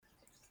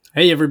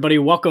Hey, everybody,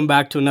 welcome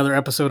back to another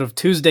episode of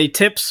Tuesday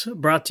Tips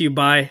brought to you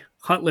by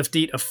Hunt Lift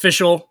Eat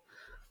Official.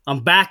 I'm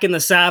back in the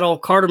saddle.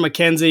 Carter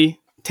McKenzie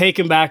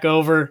taking back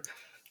over.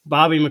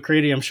 Bobby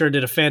McCready, I'm sure,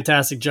 did a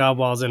fantastic job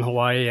while I was in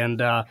Hawaii.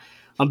 And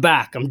I'm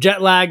back. I'm jet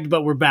lagged,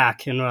 but we're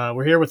back. And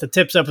we're here with a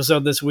tips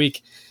episode this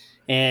week.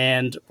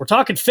 And we're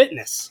talking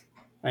fitness.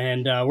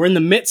 And we're in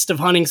the midst of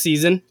hunting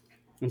season.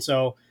 And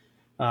so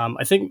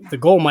I think the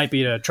goal might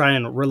be to try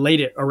and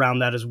relate it around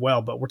that as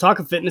well. But we're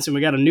talking fitness, and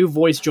we got a new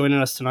voice joining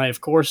us tonight. Of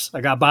course,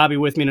 I got Bobby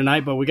with me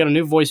tonight, but we got a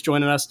new voice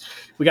joining us.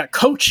 We got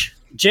Coach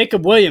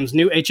Jacob Williams,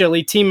 new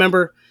HLE team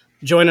member,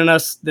 joining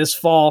us this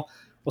fall.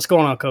 What's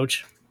going on,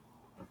 Coach?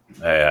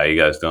 Hey, how you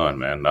guys doing,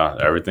 man?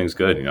 Everything's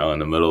good, in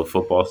the middle of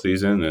football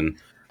season and,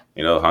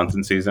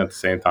 hunting season at the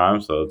same time.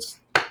 So it's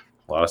a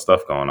lot of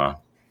stuff going on.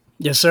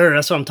 Yes, sir.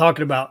 That's what I'm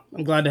talking about.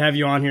 I'm glad to have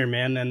you on here,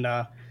 man.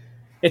 And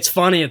it's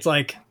funny. It's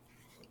like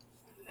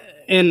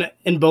in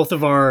both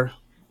of our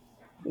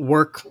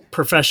work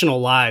professional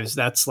lives,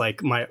 that's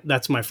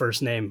my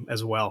first name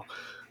as well.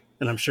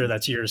 And I'm sure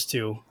that's yours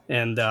too.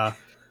 And I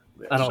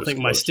don't think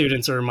my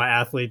students or my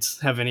athletes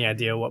have any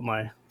idea what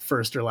my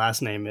first or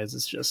last name is.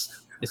 It's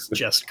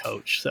just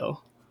Coach.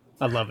 So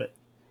I love it.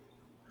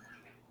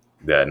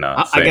 Yeah,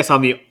 no. I guess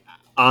I'm the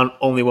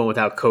only one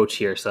without Coach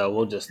here, so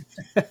we'll just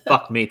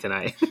fuck me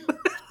tonight.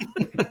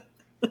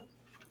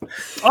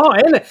 Oh,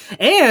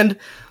 and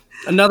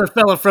another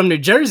fella from New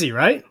Jersey,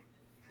 right?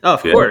 Oh,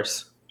 of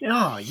course.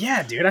 Oh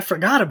yeah, dude, I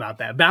forgot about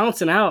that.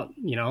 Balancing out,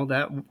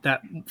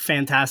 that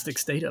fantastic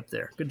state up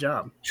there. Good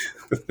job.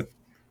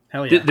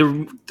 Hell yeah.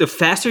 The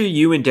faster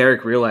you and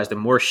Derek realize, the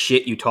more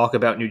shit you talk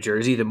about New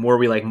Jersey, the more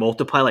we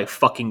multiply like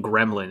fucking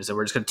gremlins, and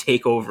we're just gonna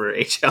take over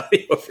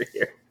HLE over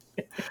here.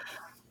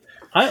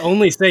 I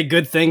only say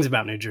good things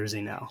about New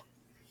Jersey now.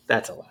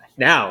 That's a lie.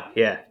 Now.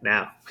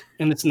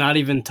 And it's not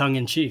even tongue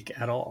in cheek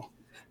at all.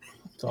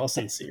 It's all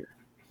sincere.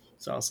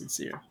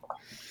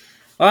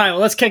 All right, well,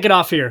 let's kick it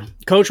off here.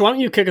 Coach, why don't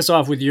you kick us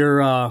off with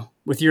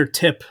your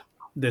tip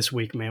this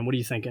week, man? What are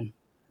you thinking?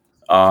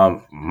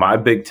 My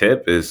big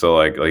tip is, so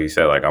like you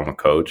said, I'm a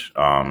coach,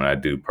 and I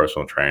do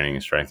personal training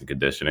and strength and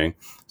conditioning.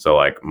 So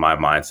my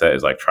mindset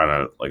is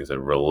trying to, like I said,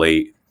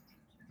 relate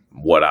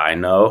what I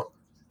know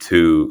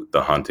to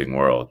the hunting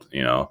world,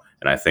 and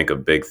I think a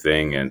big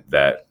thing, and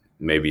that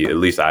maybe at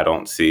least I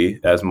don't see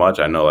as much.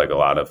 I know a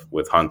lot of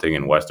with hunting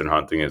and Western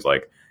hunting is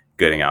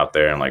getting out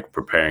there and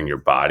preparing your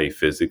body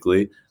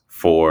physically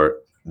for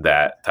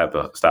that type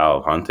of style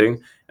of hunting.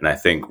 And I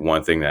think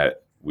one thing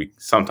that we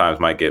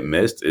sometimes might get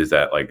missed is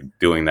that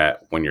doing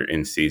that when you're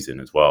in season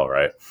as well,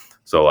 right?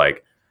 So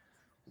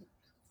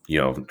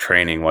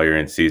training while you're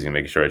in season,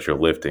 making sure that you're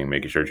lifting,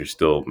 making sure that you're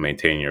still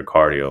maintaining your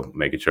cardio,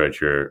 making sure that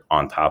you're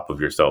on top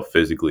of yourself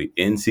physically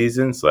in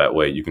season, so that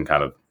way you can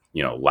kind of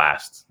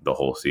last the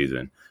whole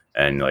season.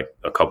 And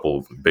a couple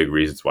of big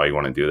reasons why you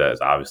want to do that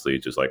is obviously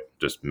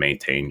just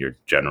maintain your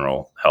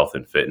general health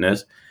and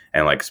fitness.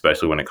 And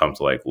especially when it comes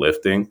to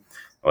lifting,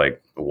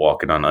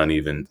 walking on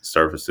uneven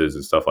surfaces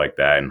and stuff like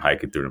that, and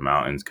hiking through the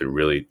mountains could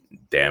really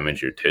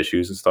damage your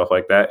tissues and stuff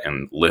like that.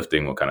 And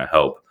lifting will kind of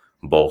help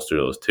bolster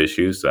those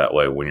tissues. So that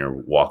way, when you're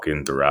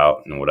walking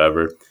throughout and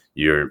whatever,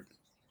 you're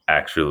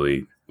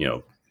actually,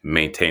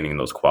 maintaining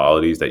those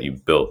qualities that you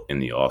built in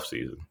the off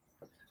season.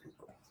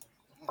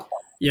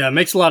 Yeah, it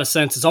makes a lot of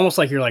sense. It's almost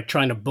like you're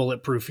trying to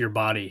bulletproof your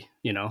body,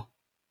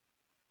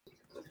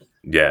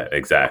 Yeah,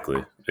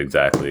 exactly.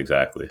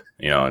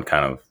 And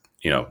kind of,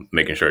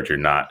 making sure that you're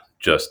not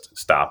just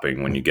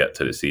stopping when you get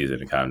to the season,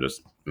 and kind of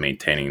just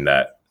maintaining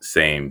that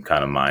same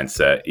kind of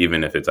mindset,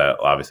 even if it's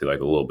obviously a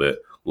little bit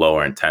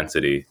lower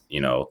intensity,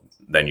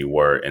 than you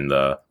were in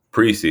the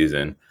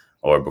preseason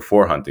or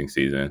before hunting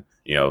season,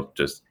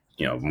 just,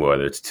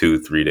 whether it's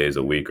 2-3 days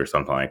a week or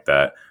something like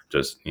that,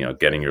 just,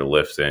 getting your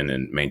lifts in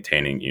and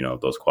maintaining,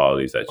 those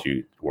qualities that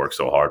you work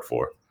so hard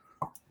for.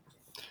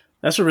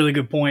 That's a really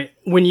good point.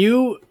 When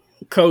you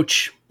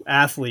coach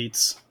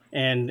athletes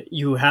and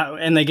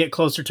they get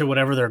closer to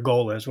whatever their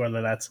goal is, whether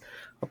that's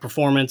a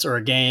performance or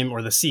a game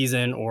or the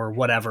season or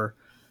whatever,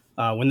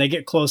 when they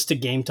get close to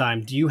game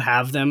time, do you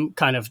have them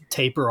kind of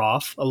taper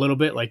off a little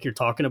bit, like you're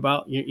talking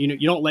about?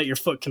 You don't let your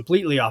foot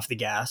completely off the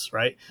gas,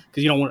 right?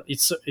 Because you don't want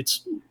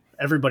it's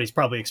everybody's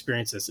probably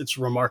experienced this. It's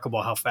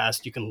remarkable how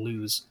fast you can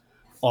lose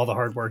all the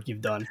hard work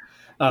you've done.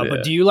 Yeah.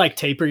 But do you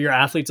taper your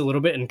athletes a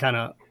little bit and kind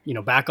of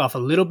back off a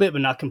little bit,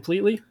 but not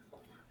completely?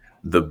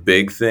 The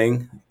big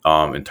thing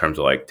in terms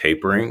of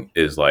tapering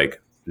is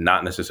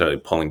not necessarily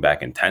pulling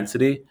back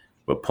intensity,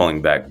 but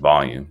pulling back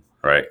volume,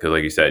 right?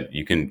 Because you said,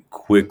 you can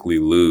quickly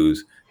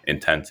lose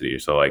intensity.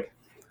 So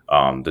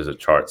there's a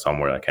chart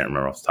somewhere, I can't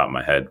remember off the top of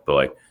my head,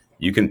 but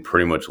you can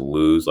pretty much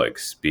lose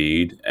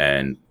speed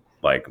and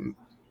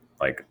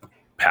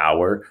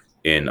power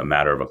in a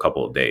matter of a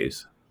couple of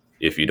days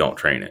if you don't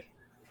train it.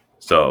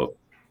 So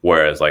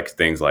whereas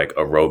things like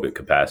aerobic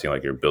capacity,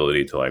 your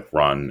ability to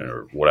run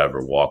or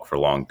whatever, walk for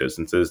long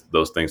distances,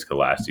 those things could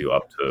last you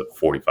up to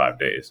 45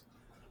 days.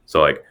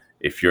 So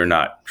if you're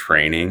not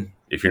training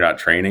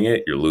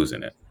it, you're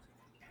losing it.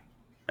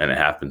 And it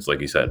happens, like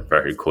you said,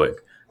 very quick.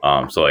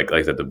 So like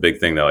I said, the big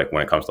thing that like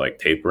when it comes to like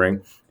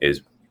tapering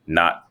is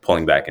not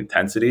pulling back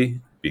intensity,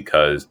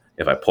 because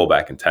if I pull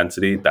back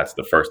intensity, that's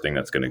the first thing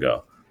that's going to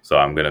go. So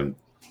I'm going to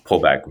pull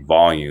back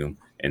volume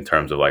in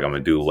terms of like I'm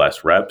going to do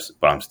less reps,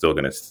 but I'm still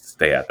going to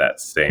stay at that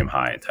same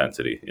high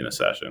intensity in a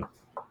session.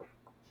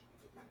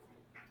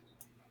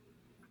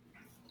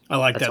 I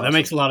like that. Awesome. That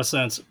makes a lot of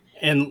sense.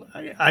 And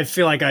I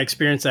feel like I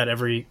experience that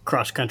every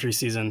cross country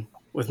season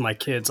with my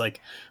kids.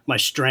 Like my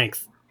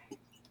strength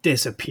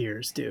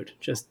disappears, dude.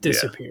 Just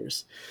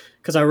disappears.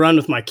 Because I run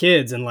with my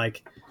kids and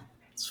like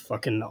it's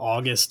fucking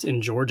August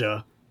in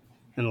Georgia.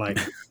 And like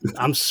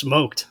I'm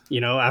smoked,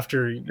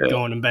 after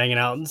going and banging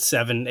out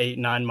 7, 8,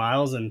 9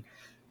 miles, and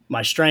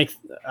my strength,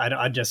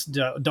 I just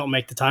don't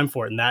make the time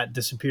for it, and that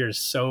disappears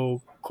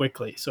so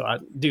quickly. So,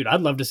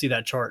 I'd love to see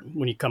that chart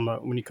when you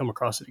come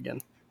across it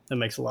again. That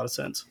makes a lot of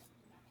sense.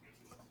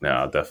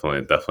 Yeah, I'll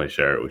definitely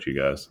share it with you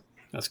guys.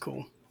 That's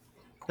cool.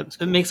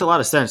 It makes a lot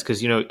of sense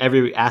because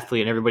every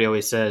athlete and everybody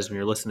always says when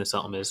you're listening to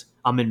something is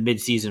I'm in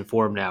mid-season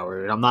form now,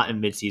 or I'm not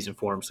in mid-season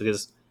form, so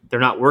because they're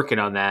not working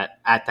on that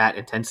at that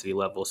intensity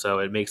level. So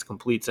it makes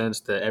complete sense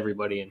to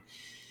everybody. And,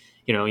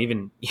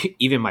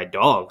 even my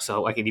dogs,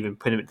 so I can even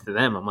put it to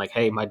them. I'm like,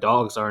 hey, my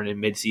dogs aren't in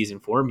mid-season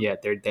form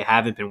yet. They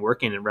haven't been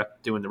working and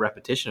doing the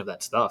repetition of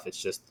that stuff.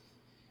 It's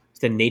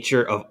the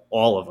nature of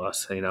all of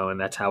us, and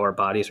that's how our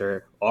bodies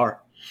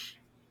are.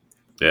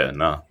 Yeah,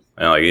 no.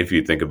 And like, if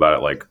you think about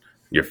it, like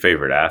your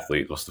favorite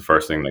athlete, what's the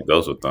first thing that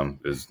goes with them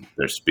is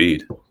their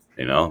speed.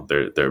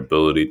 Their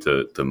ability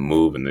to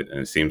move, and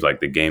it seems like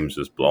the game's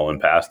just blowing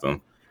past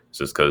them. It's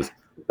just because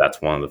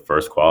that's one of the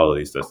first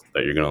qualities that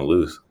you're going to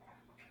lose.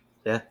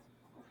 Yeah,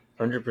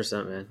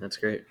 100%, man. That's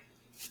great.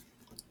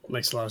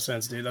 Makes a lot of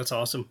sense, dude. That's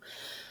awesome.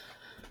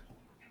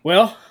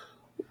 Well,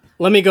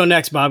 let me go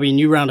next, Bobby, and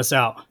you round us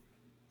out.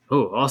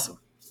 Oh, awesome.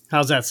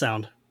 How's that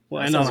sound?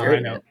 Well, that I know how I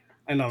know.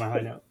 I know how I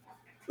know.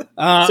 So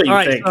all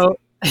right, think. so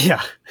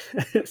yeah.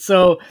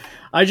 So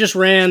I just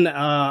ran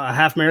a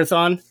half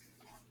marathon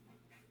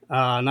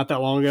not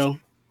that long ago,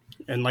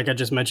 and like I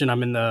just mentioned,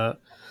 I'm in the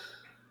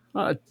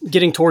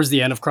getting towards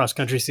the end of cross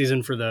country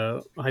season for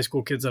the high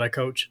school kids that I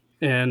coach,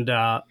 and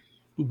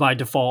by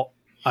default,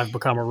 I've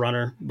become a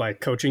runner by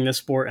coaching this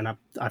sport, and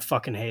I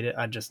fucking hate it.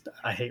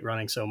 I hate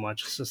running so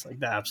much. It's just like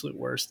the absolute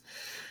worst.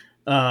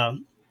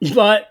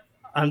 But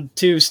I'm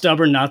too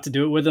stubborn not to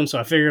do it with them, so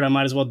I figured I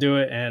might as well do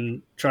it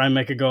and try and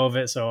make a go of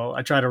it. So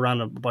I try to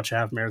run a bunch of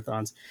half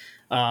marathons.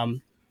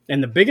 And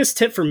the biggest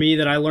tip for me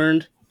that I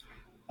learned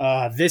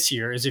this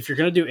year is if you're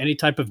going to do any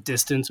type of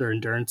distance or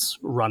endurance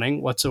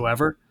running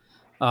whatsoever,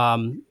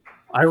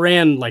 I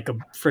ran like a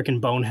freaking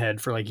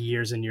bonehead for like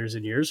years and years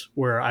and years,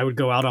 where I would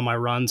go out on my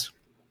runs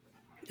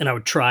and I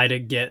would try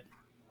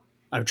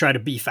to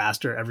be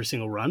faster every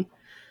single run.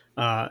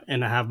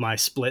 And I have my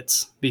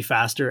splits be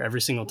faster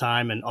every single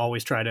time, and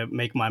always try to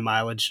make my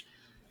mileage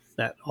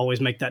always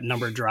make that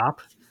number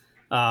drop.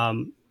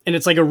 And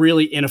it's like a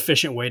really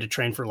inefficient way to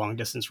train for long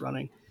distance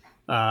running.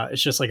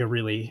 It's just like a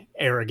really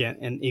arrogant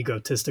and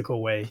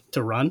egotistical way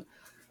to run.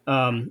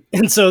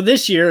 And so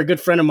this year, a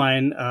good friend of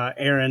mine,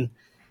 Erin,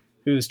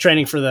 who's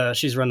training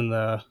she's running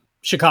the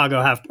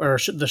Chicago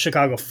the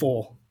Chicago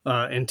full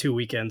in 2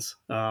 weekends.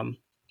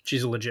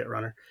 She's a legit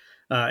runner.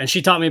 And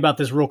she taught me about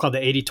this rule called the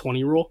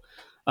 80-20 rule,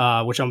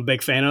 which I'm a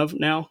big fan of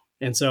now.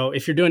 And so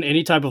if you're doing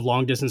any type of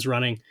long distance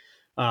running,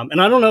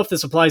 and I don't know if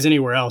this applies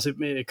anywhere else,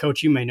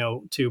 Coach, you may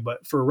know too,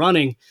 but for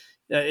running,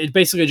 it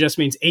basically just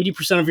means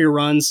 80% of your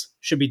runs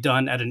should be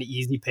done at an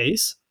easy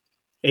pace.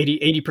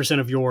 80%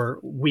 of your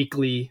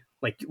weekly,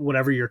 like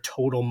whatever your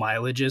total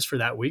mileage is for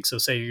that week. So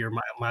say your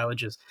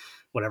mileage is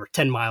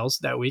 10 miles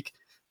that week.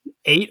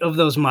 8 of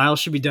those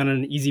miles should be done at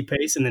an easy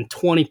pace. And then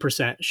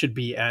 20% should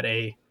be at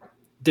a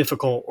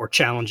difficult or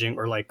challenging,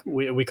 or like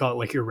we call it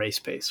like your race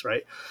pace,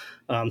 right?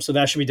 So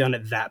that should be done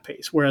at that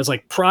pace. Whereas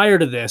like prior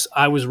to this,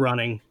 I was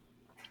doing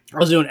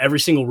every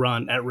single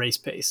run at race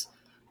pace,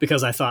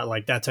 because I thought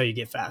like that's how you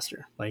get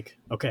faster. Like,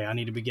 okay, I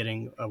need to be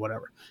getting an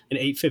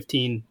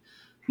 8:15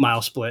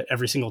 mile split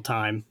every single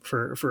time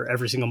for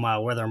every single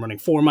mile, whether I'm running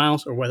 4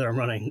 miles or whether I'm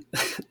running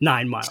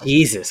 9 miles.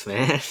 Jesus,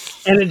 man.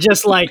 And it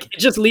just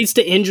leads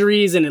to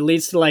injuries, and it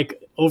leads to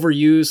like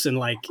overuse, and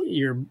like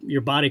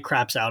your body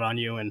craps out on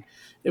you. And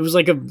it was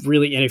like a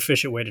really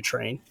inefficient way to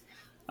train.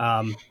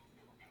 And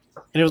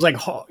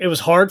it was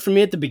hard for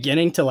me at the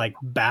beginning to like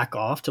back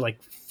off, to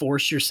like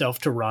force yourself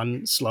to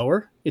run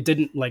slower. It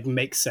didn't like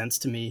make sense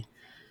to me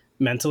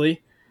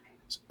mentally,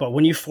 but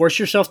when you force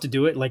yourself to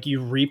do it, like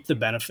you reap the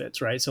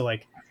benefits, right? So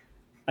like,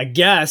 I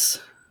guess,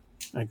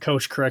 and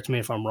Coach, correct me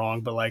if I'm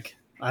wrong, but like,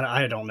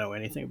 I don't know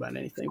anything about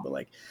anything, but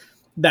like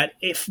that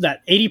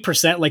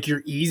 80%, like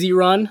your easy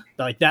run,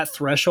 like that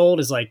threshold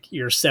is like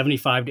your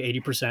 75 to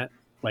 80%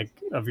 like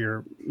of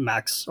your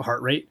max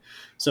heart rate.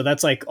 So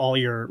that's like all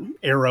your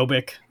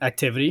aerobic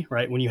activity,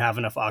 right? When you have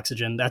enough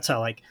oxygen, that's how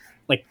like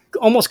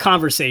almost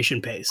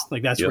conversation pace.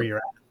 Like that's where you're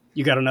at.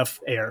 You got enough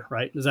air,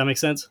 right? Does that make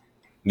sense?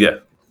 Yeah.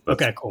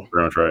 Okay, cool.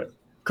 Pretty much right.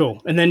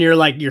 Cool. And then you're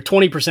like your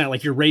 20%,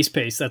 like your race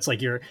pace, that's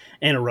like your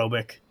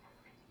anaerobic.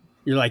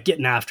 You're like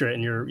getting after it,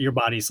 and your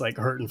body's like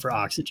hurting for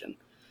oxygen.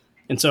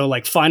 And so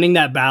like finding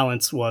that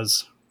balance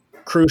was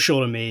crucial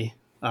to me,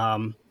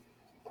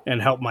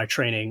 and helped my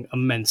training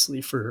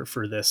immensely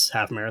for this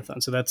half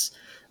marathon. So that's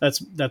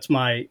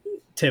my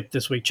tip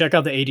this week. Check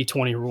out the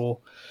 80-20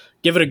 rule.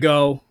 Give it a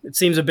go. It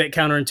seems a bit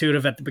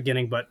counterintuitive at the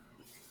beginning, but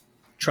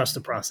trust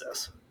the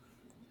process.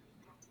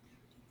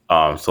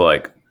 So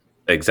like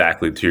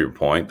exactly to your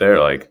point there,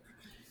 like,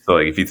 so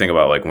like if you think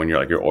about like when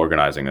you're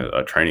organizing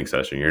a training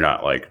session, you're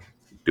not like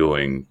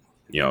doing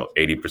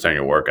 80% of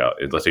your workout.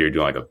 Let's say you're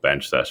doing like a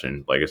bench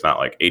session, like it's not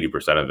like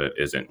 80% of it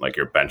isn't like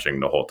you're benching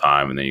the whole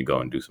time and then you go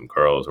and do some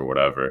curls or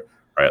whatever,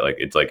 right? Like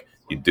it's like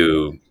you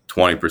do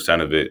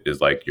 20% of it is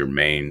like your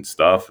main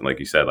stuff, and like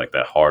you said, like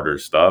that harder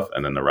stuff,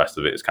 and then the rest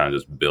of it is kind of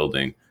just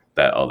building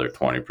that other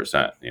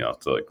 20%.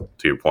 So like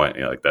to your point,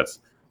 like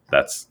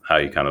that's how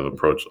you kind of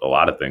approach a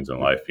lot of things in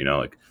life.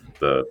 Like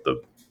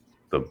the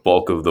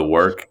bulk of the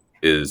work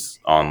is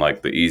on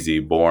like the easy,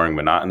 boring,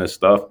 monotonous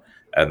stuff.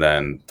 And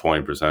then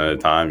 20% of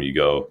the time you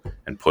go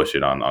and push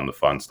it on the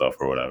fun stuff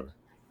or whatever.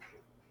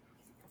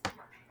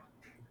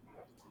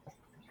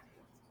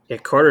 Yeah,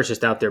 Carter's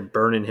just out there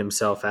burning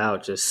himself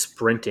out, just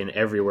sprinting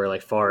everywhere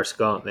like Forrest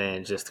Gump,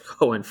 man, just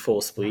going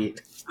full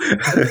speed.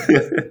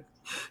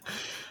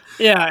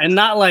 Yeah, and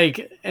not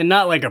like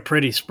a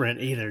pretty sprint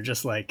either,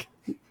 just like,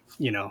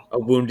 a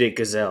wounded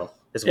gazelle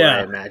is what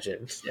I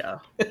imagine. Yeah.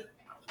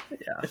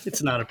 Yeah,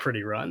 it's not a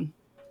pretty run.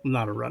 I'm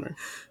not a runner.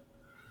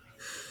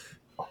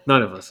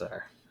 None of us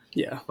are.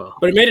 Yeah. Well,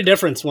 but it made a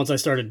difference once I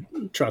started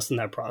trusting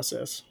that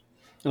process.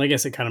 And I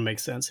guess it kind of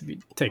makes sense if you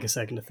take a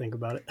second to think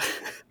about it.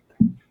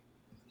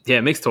 Yeah,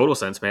 it makes total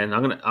sense, man.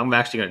 I'm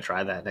actually gonna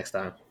try that next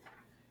time.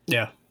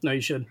 Yeah, no, you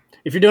should.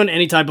 If you're doing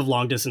any type of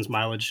long distance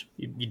mileage,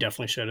 you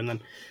definitely should. And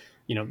then,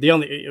 the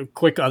only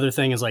quick other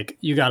thing is like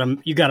you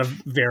gotta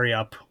vary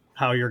up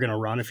how you're gonna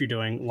run if you're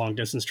doing long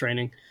distance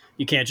training.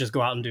 You can't just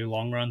go out and do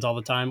long runs all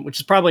the time, which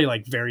is probably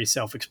like very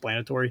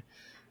self-explanatory.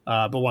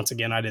 But once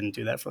again, I didn't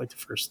do that for like the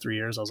first 3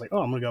 years. I was like, oh,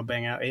 I'm going to go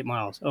bang out 8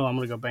 miles. Oh, I'm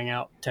going to go bang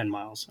out 10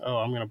 miles. Oh,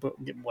 I'm going to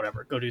get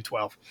whatever, go do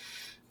 12.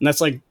 And that's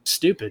like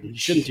stupid. You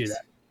shouldn't do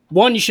that.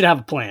 One, you should have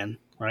a plan,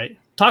 right?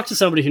 Talk to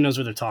somebody who knows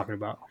what they're talking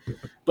about.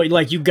 But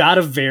like, you got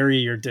to vary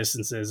your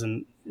distances.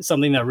 And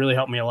something that really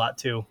helped me a lot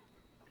too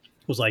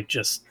was like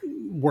just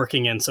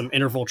working in some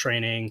interval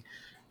training,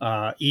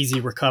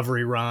 easy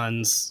recovery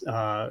runs,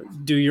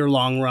 do your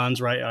long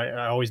runs, right?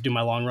 I always do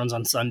my long runs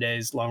on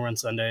Sundays, long run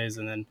Sundays.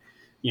 And then,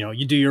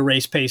 you do your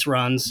race pace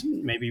runs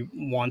maybe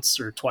once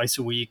or twice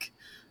a week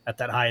at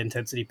that high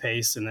intensity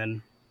pace. And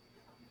then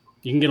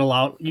you can get a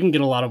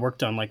lot of work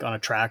done like on a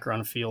track or on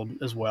a field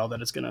as well,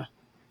 that it's going to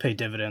pay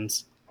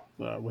dividends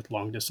with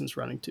long distance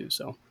running too.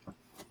 So, all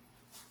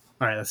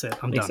right, that's it.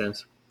 I'm Makes done.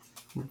 Sense.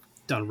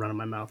 Done running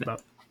my mouth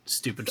about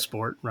stupid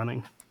sport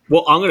running.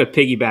 Well, I'm going to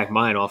piggyback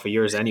mine off of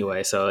yours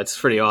anyway. So it's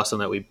pretty awesome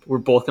that we're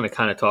both going to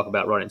kind of talk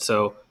about running.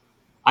 So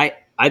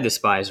I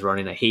despise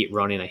running. I hate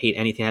running. I hate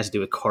anything that has to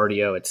do with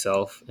cardio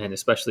itself. And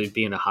especially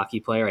being a hockey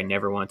player, I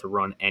never wanted to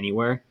run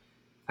anywhere.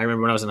 I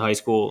remember when I was in high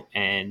school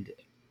and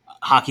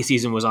hockey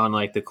season was on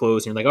like the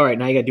close, and you're like, all right,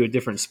 now you got to do a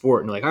different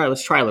sport. And you're like, all right,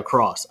 let's try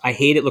lacrosse. I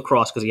hated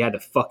lacrosse because you had to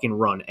fucking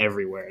run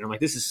everywhere. And I'm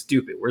like, this is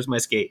stupid. Where's my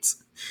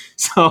skates?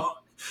 So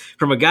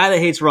from a guy that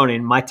hates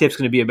running, my tip's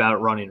going to be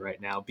about running right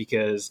now,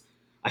 because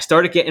I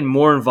started getting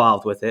more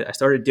involved with it. I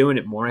started doing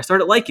it more. And I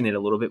started liking it a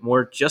little bit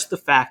more. Just the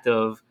fact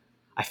of,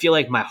 I feel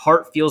like my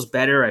heart feels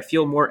better. I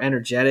feel more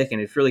energetic, and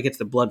it really gets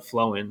the blood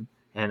flowing.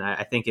 And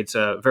I think it's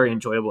a very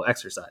enjoyable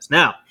exercise.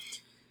 Now,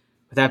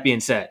 with that being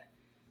said,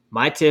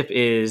 my tip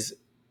is,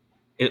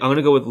 I'm going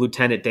to go with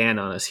Lieutenant Dan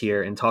on us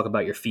here and talk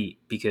about your feet,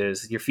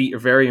 because your feet are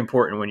very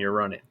important when you're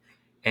running.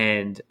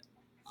 And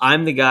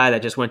I'm the guy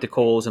that just went to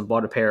Kohl's and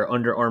bought a pair of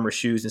Under Armour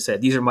shoes and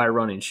said, these are my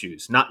running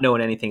shoes, not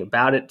knowing anything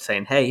about it,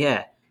 saying, hey,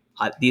 yeah,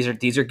 these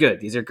are good.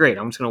 These are great.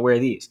 I'm just going to wear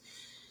these.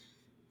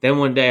 Then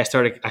one day I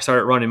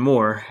started running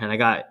more, and I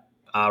got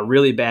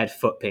really bad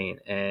foot pain,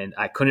 and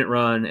I couldn't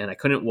run and I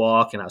couldn't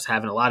walk, and I was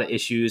having a lot of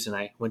issues. And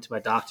I went to my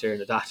doctor,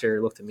 and the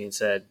doctor looked at me and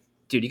said,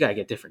 dude, you got to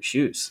get different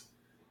shoes.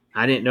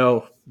 I didn't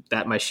know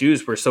that my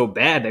shoes were so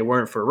bad. They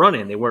weren't for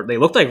running. They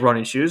looked like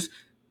running shoes.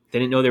 They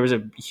didn't know there was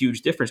a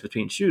huge difference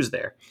between shoes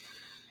there.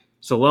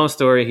 So long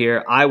story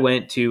here, I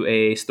went to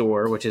a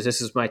store,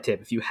 this is my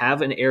tip. If you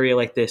have an area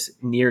like this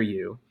near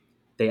you,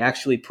 they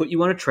actually put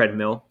you on a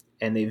treadmill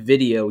and they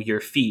video your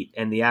feet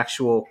and the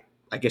actual,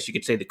 I guess you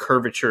could say, the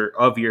curvature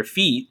of your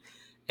feet,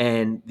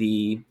 and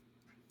they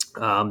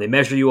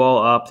measure you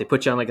all up. They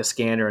put you on like a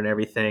scanner and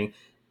everything,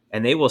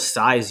 and they will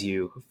size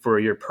you for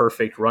your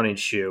perfect running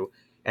shoe.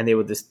 And they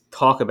would just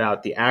talk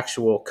about the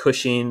actual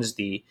cushions,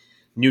 the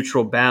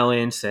neutral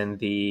balance, and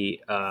the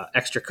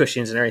extra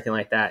cushions and everything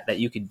like that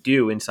you could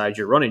do inside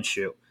your running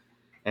shoe.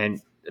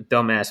 And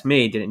dumbass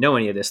me didn't know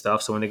any of this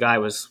stuff. So when the guy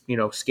was,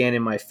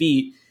 scanning my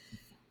feet,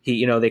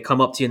 they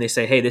come up to you and they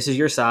say, hey, this is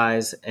your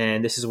size,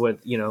 and this is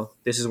what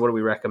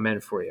we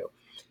recommend for you.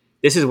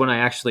 This is when I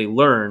actually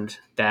learned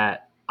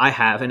that I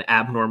have an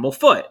abnormal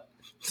foot.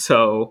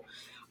 So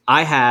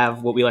I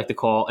have what we like to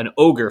call an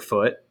ogre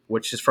foot,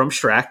 which is from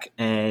Shrek,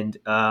 and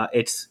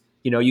it's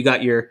You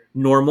got your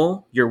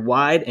normal, your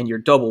wide, and your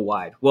double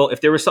wide. Well,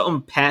 if there was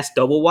something past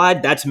double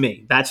wide, that's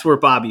me. That's where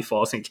Bobby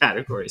falls in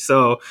category.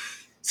 So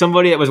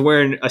somebody that was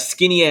wearing a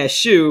skinny ass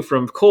shoe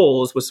from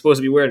Kohl's was supposed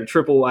to be wearing a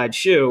triple wide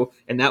shoe,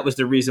 and that was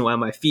the reason why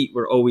my feet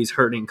were always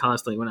hurting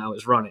constantly when I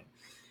was running.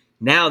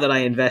 Now that I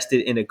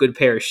invested in a good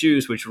pair of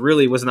shoes, which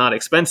really was not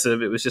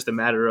expensive, it was just a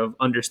matter of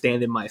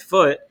understanding my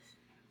foot,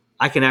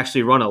 I can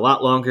actually run a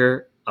lot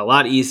longer, a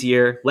lot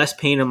easier, less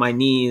pain on my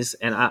knees,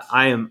 and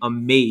I am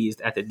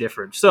amazed at the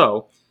difference.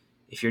 So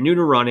if you're new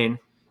to running,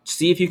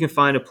 see if you can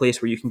find a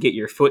place where you can get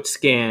your foot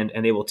scanned,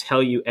 and they will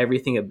tell you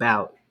everything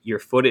about your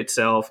foot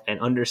itself, and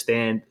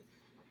understand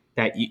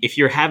that if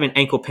you're having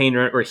ankle pain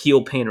or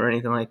heel pain or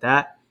anything like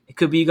that, it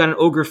could be you got an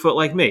ogre foot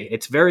like me.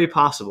 It's very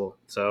possible.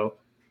 So,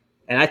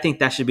 and I think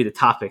that should be the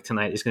topic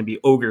tonight. It's going to be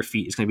ogre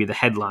feet. It's going to be the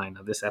headline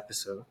of this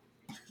episode.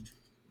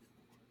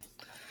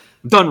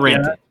 I'm done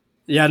ranting.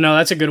 Yeah, no,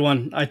 that's a good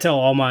one. I tell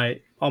all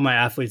my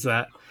athletes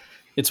that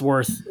it's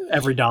worth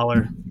every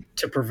dollar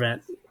to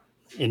prevent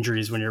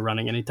injuries when you're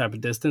running any type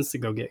of distance, to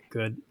go get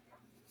good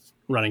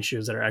running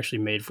shoes that are actually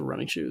made for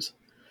running shoes,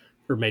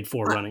 or made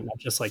for running, not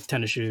just like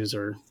tennis shoes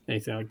or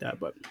anything like that.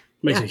 But it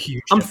makes a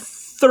huge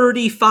difference.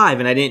 35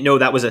 and I didn't know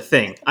that was a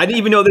thing. I didn't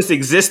even know this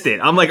existed.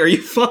 I'm like, are you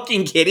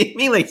fucking kidding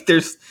me? Like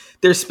there's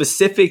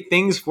specific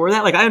things for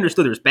that. Like I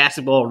understood there's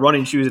basketball,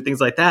 running shoes and things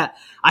like that.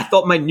 I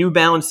thought my New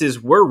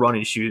Balances were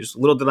running shoes.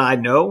 Little did I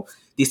know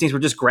these things were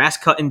just grass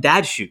cutting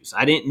dad shoes.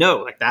 I didn't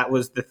know like that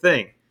was the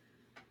thing.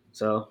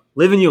 So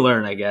live and you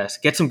learn, I guess.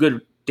 Get some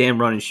good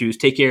damn running shoes.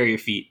 Take care of your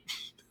feet.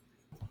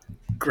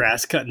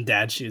 Grass cutting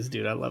dad shoes,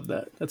 dude. I love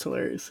that. That's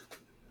hilarious.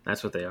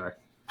 That's what they are.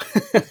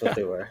 That's what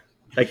they were.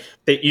 Like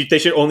they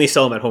should only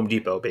sell them at Home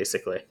Depot,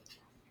 basically.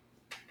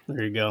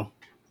 There you go.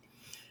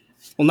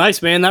 Well,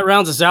 nice, man. That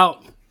rounds us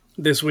out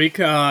this week.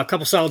 A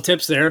couple solid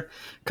tips there.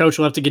 Coach,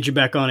 we'll have to get you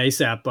back on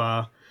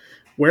ASAP.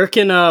 Where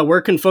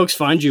can folks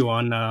find you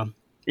on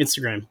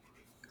Instagram?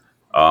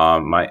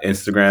 My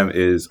Instagram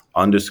is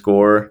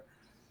 _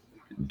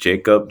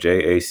 Jacob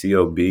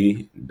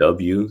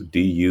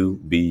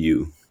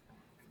JACOBWDUBU.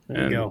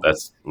 And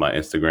that's my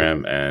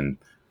Instagram. And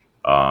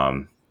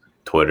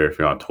Twitter, if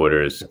you're on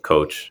Twitter, is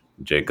Coach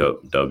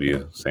Jacob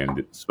W,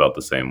 spelled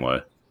the same way.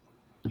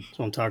 That's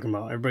what I'm talking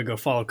about. Everybody go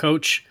follow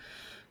Coach.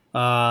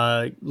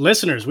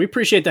 Listeners, we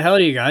appreciate the hell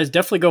out of you guys.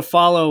 Definitely go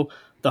follow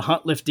the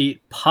Hunt Lift Eat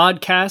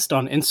podcast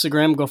on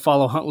Instagram. Go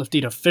follow Hunt Lift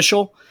Eat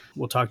Official.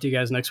 We'll talk to you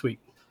guys next week.